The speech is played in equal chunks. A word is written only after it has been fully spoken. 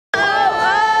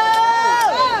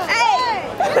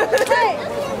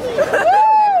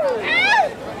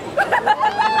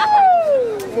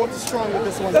Force is strong with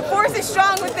this one. The force is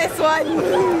strong with this one.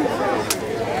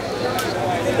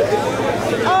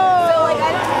 Oh. So like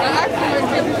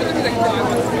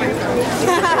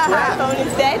my phone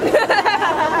is dead.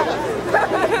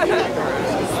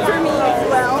 For me as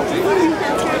well.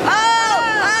 Oh!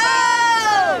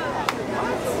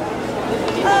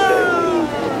 Oh!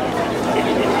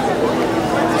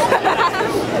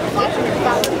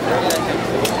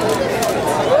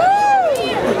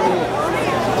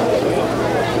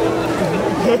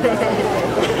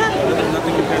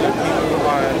 Nothing compared to people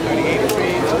on 38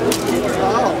 speeds.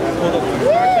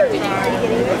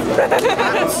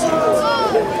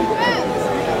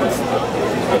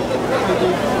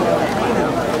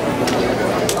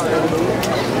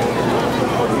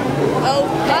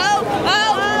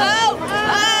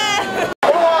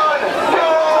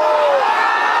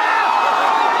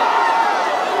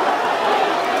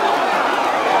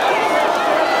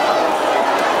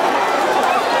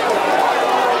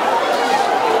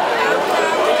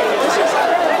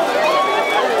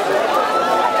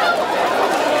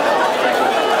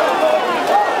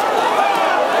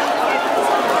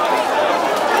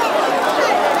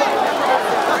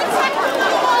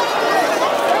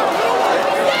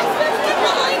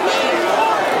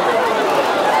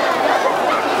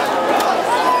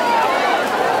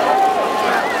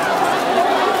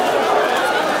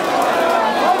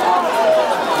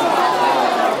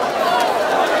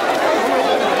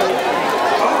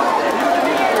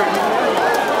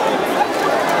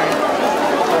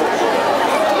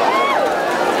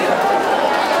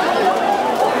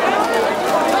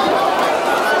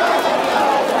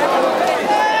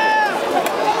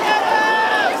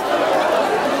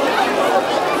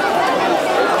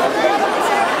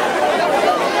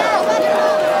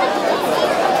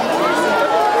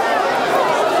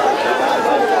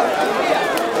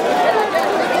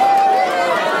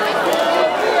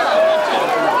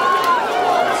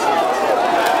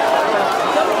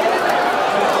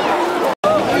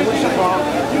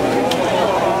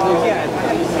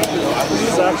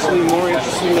 Actually more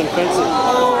interesting than fencing.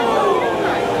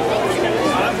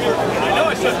 I know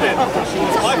I should have.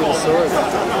 It's my fault.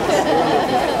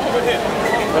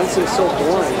 Fencing's so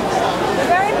boring.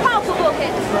 Very palpable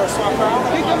hit.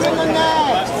 Pick him in the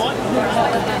net. Last one.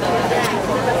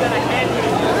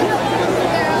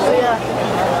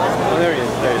 Oh, there he is.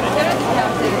 There he is.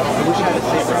 I wish I had a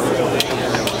saber.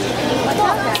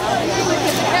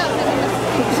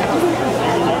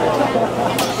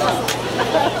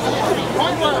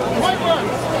 Point one.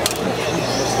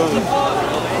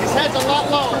 His head's a lot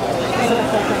lower.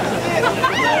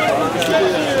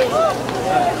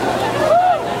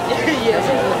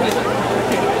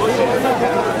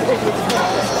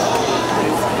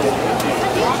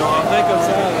 I think I'm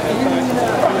sad.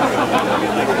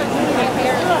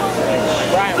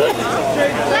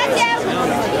 Bless you.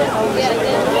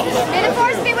 May the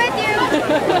force be with you.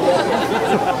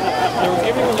 They were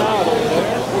giving them out over there.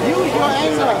 Use your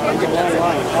anger.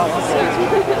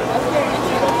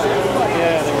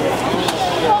 Yeah, they were.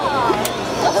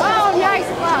 Oh, nice.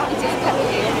 Wow.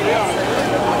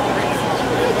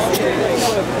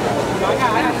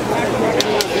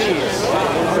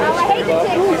 Oh, I hate to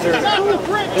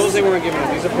take Those they weren't giving them.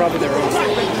 These are probably their own.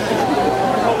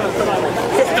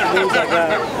 Things like that.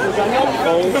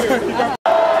 Phones.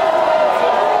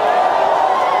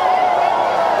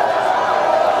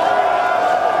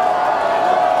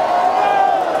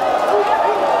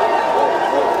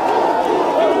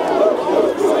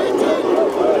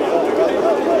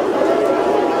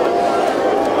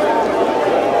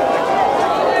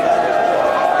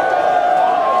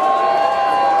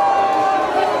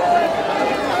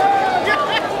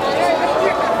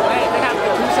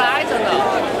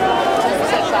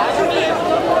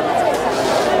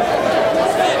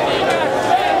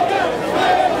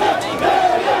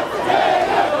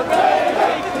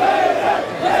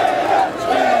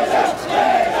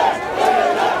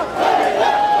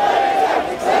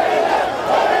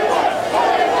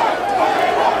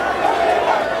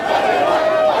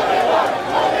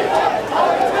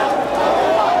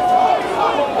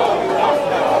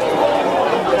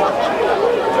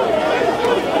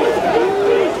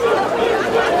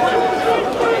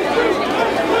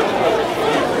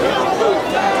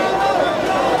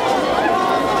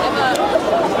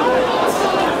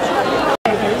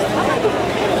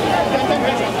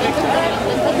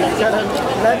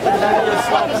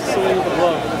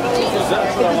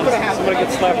 Somebody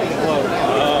gets slapped in the glove.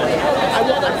 I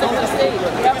will not come to the stage.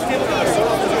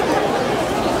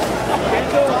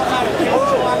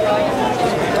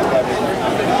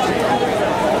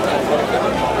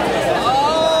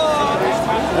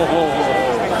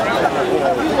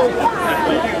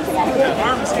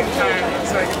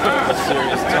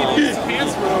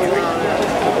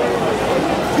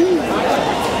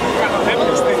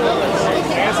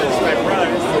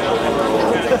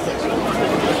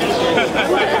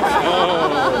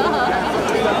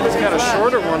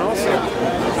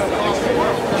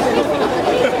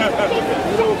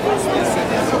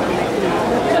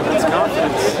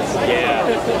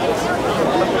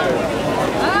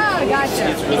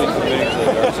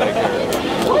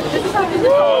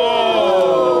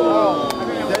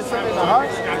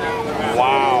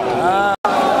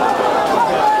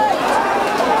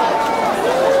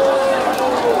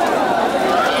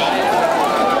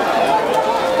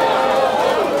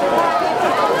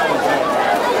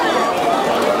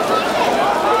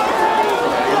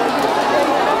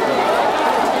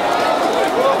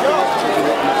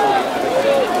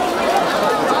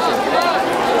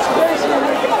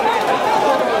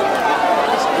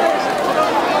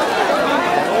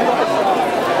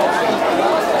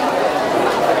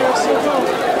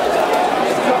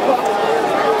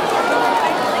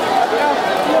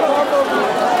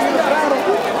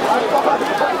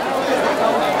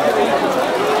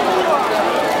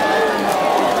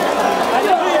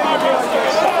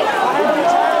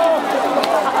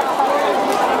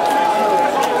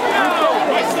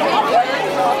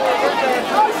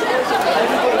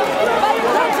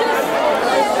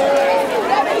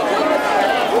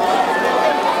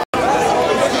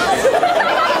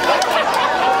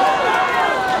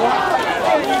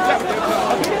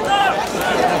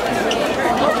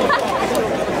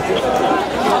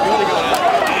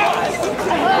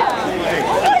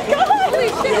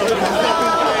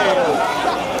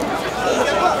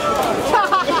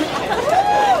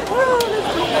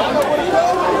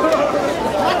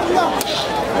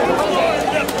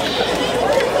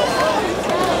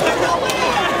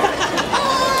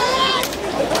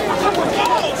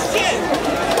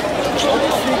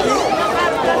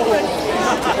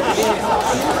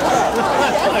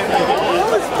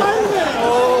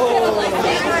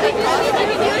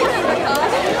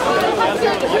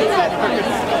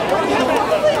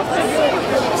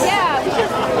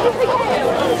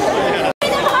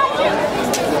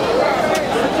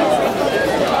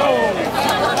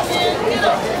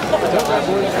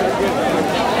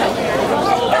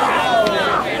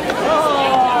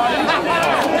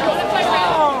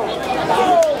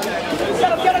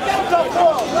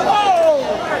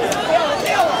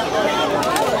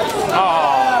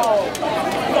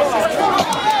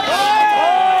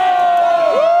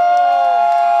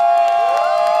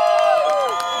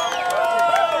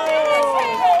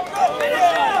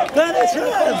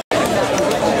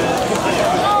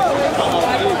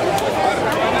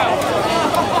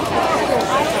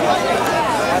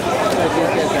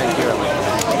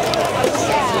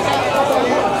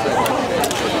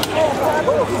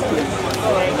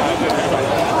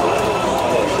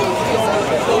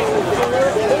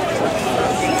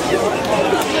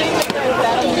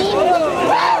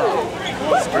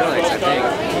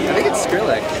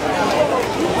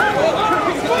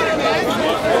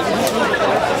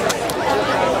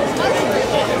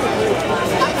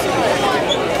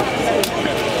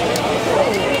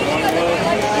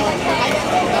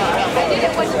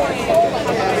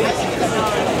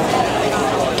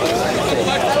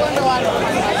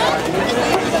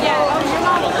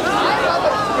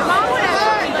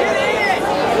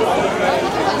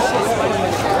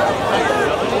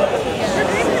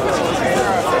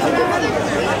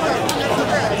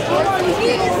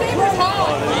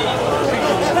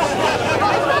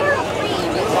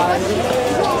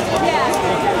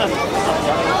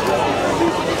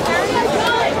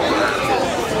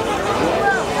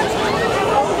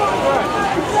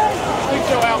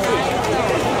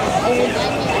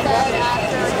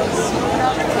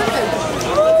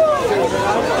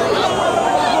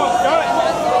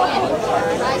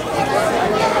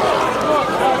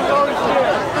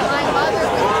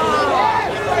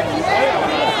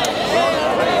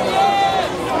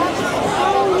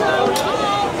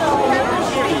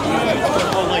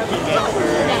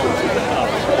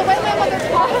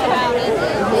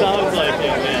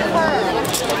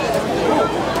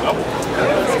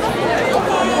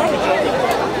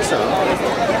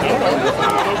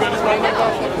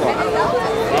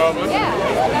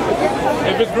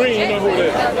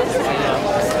 The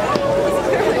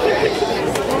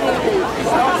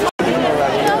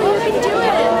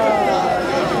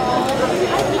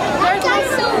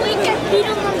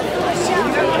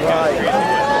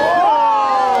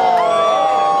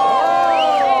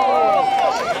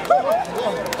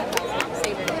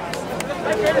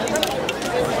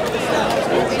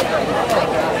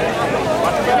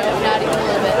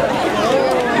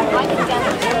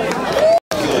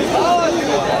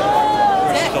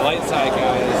light side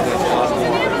guys that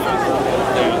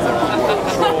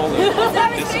control and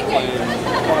discipline,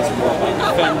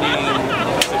 defending,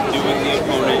 subduing the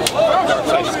opponent, dark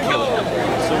side is killing.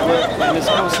 So and this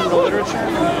comes from the literature,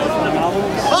 from the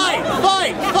novels? Fight!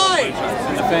 Fight! Fight!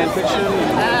 And the fan fiction?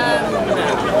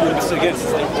 It's against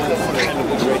like kind of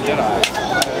the great Jedi.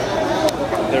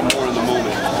 They're more in the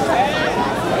moment.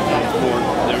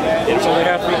 So they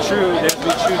have to be true. They have to be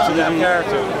true to that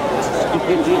character.